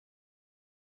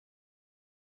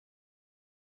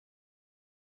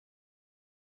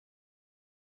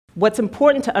What's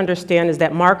important to understand is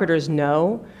that marketers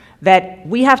know that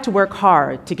we have to work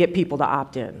hard to get people to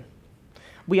opt in.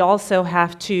 We also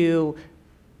have to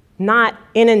not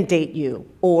inundate you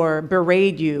or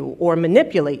berate you or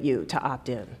manipulate you to opt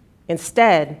in.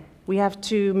 Instead, we have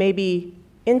to maybe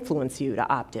influence you to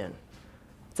opt in.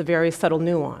 It's a very subtle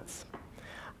nuance.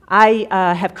 I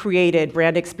have created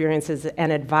brand experiences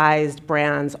and advised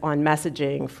brands on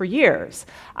messaging for years.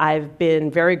 I've been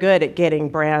very good at getting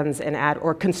brands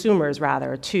or consumers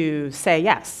rather, to say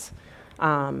yes.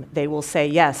 They will say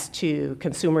yes to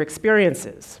consumer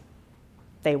experiences.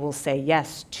 They will say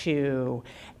yes to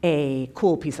a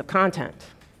cool piece of content.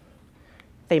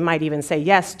 They might even say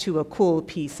yes to a cool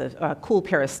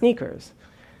pair of sneakers.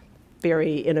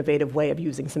 Very innovative way of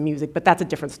using some music, but that's a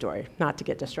different story, not to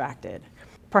get distracted.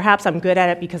 Perhaps I'm good at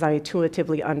it because I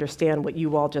intuitively understand what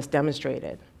you all just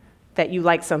demonstrated, that you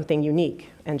like something unique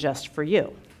and just for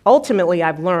you. Ultimately,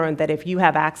 I've learned that if you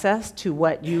have access to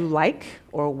what you like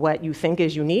or what you think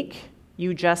is unique,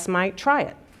 you just might try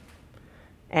it.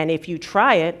 And if you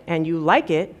try it and you like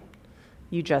it,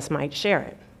 you just might share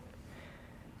it.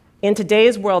 In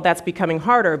today's world, that's becoming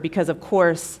harder because, of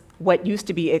course, what used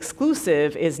to be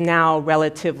exclusive is now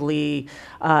relatively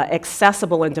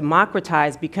accessible and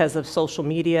democratized because of social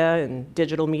media and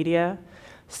digital media.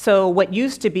 So what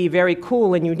used to be very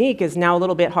cool and unique is now a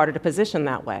little bit harder to position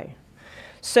that way.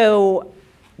 So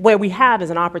what we have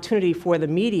is an opportunity for the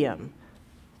medium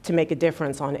to make a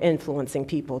difference on influencing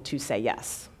people to say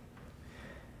yes.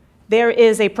 There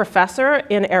is a professor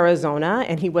in Arizona,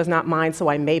 and he was not mine, so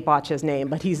I may botch his name,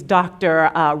 but he's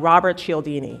Dr. Robert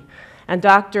Cialdini. And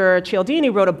Dr. Cialdini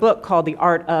wrote a book called The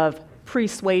Art of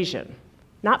Persuasion.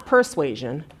 Not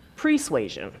persuasion,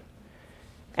 persuasion.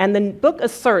 And the book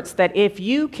asserts that if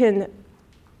you can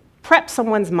prep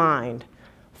someone's mind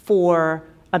for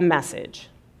a message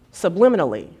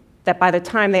subliminally, that by the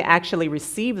time they actually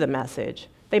receive the message,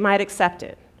 they might accept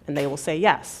it, and they will say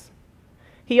yes.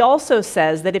 He also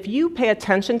says that if you pay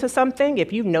attention to something,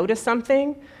 if you notice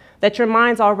something, that your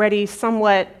mind's already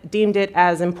somewhat deemed it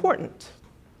as important.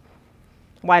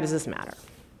 Why does this matter?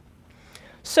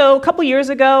 So a couple years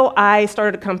ago, I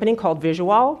started a company called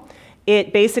VisuWall.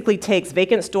 It basically takes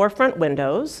vacant storefront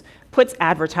windows, puts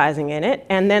advertising in it,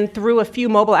 and then through a few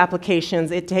mobile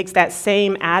applications, it takes that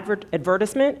same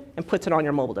advertisement and puts it on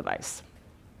your mobile device.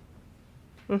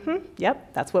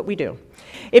 Yep, that's what we do.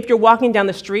 If you're walking down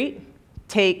the street,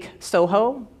 take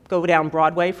Soho, go down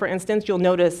Broadway, for instance, you'll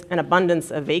notice an abundance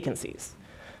of vacancies.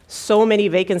 So many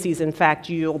vacancies, in fact,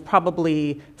 you'll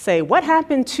probably say, what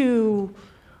happened to,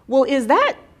 well, am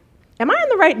I in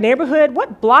the right neighborhood?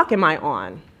 What block am I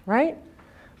on, right?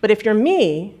 But if you're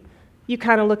me, you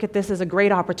kind of look at this as a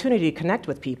great opportunity to connect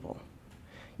with people.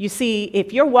 You see,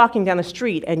 if you're walking down the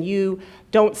street and you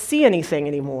don't see anything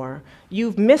anymore,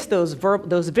 you've missed those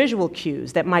visual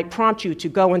cues that might prompt you to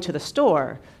go into the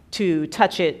store to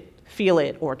touch it, feel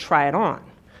it, or try it on.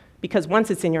 Because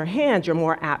once it's in your hands, you're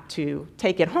more apt to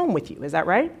take it home with you. Is that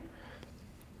right?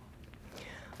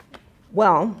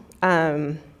 Well,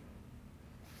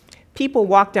 people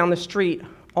walk down the street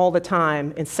all the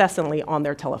time, incessantly on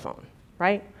their telephone,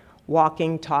 right?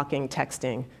 Walking, talking,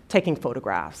 texting, taking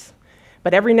photographs.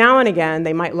 But every now and again,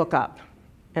 they might look up.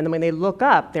 And then when they look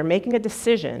up, they're making a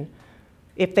decision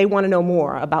if they want to know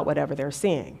more about whatever they're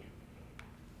seeing.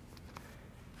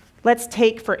 Let's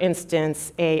take, for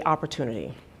instance, an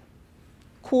opportunity.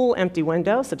 Cool, empty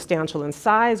window, substantial in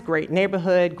size, great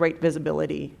neighborhood, great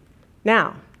visibility.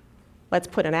 Now, let's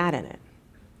put an ad in it.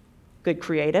 Good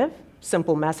creative,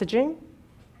 simple messaging,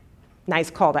 nice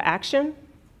call to action.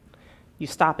 You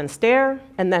stop and stare,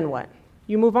 and then what?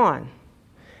 You move on.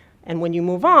 And when you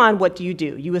move on, what do?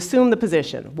 You assume the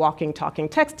position, walking, talking,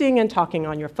 texting, and talking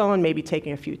on your phone, maybe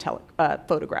taking a few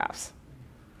photographs.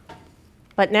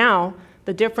 But now,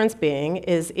 the difference being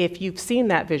is if you've seen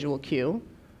that visual cue,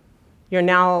 you're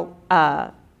now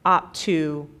opt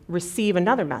to receive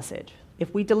another message.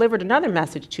 If we delivered another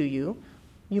message to you,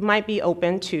 you might be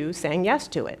open to saying yes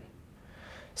to it.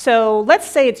 So let's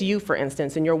say it's you, for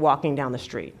instance, and you're walking down the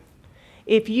street.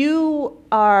 If you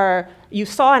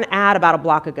saw an ad about a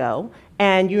block ago,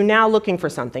 and you're now looking for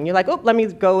something, you're like, oh, let me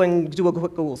go and do a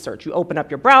quick Google search. You open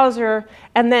up your browser,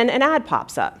 and then an ad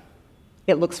pops up.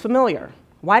 It looks familiar.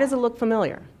 Why does it look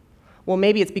familiar? Well,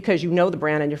 maybe it's because you know the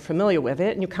brand and you're familiar with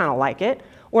it and you kind of like it,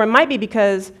 or it might be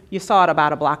because you saw it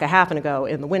about a block and a half ago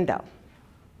in the window.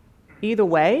 Either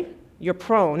way, you're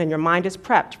prone and your mind is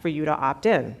prepped for you to opt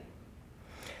in.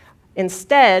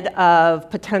 Instead of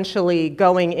potentially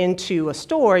going into a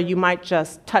store, you might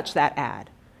just touch that ad.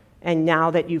 And now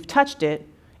that you've touched it,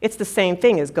 it's the same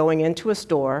thing as going into a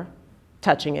store,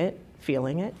 touching it,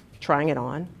 feeling it, trying it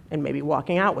on, and maybe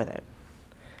walking out with it.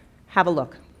 Have a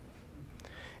look.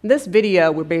 In this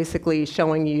video, we're basically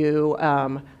showing you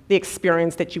the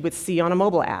experience that you would see on a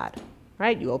mobile ad,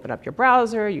 right? You open up your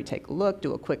browser, you take a look,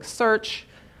 do a quick search,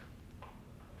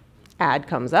 ad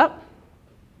comes up,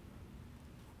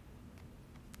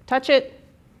 touch it,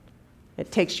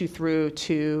 it takes you through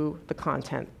to the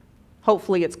content.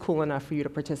 Hopefully it's cool enough for you to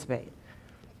participate.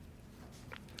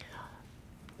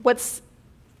 What's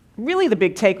really the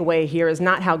big takeaway here is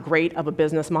not how great of a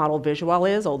business model VisuWall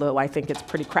is, although I think it's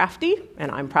pretty crafty, and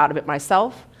I'm proud of it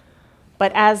myself.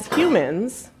 But as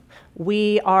humans,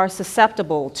 we are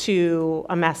susceptible to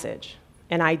a message,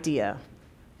 an idea,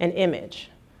 an image.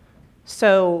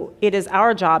 So it is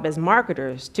our job as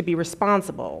marketers to be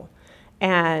responsible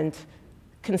and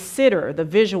consider the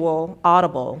visual,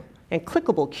 audible, and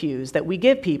clickable cues that we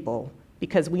give people,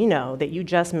 because we know that you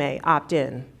just may opt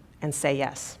in and say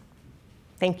yes.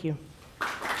 Thank you.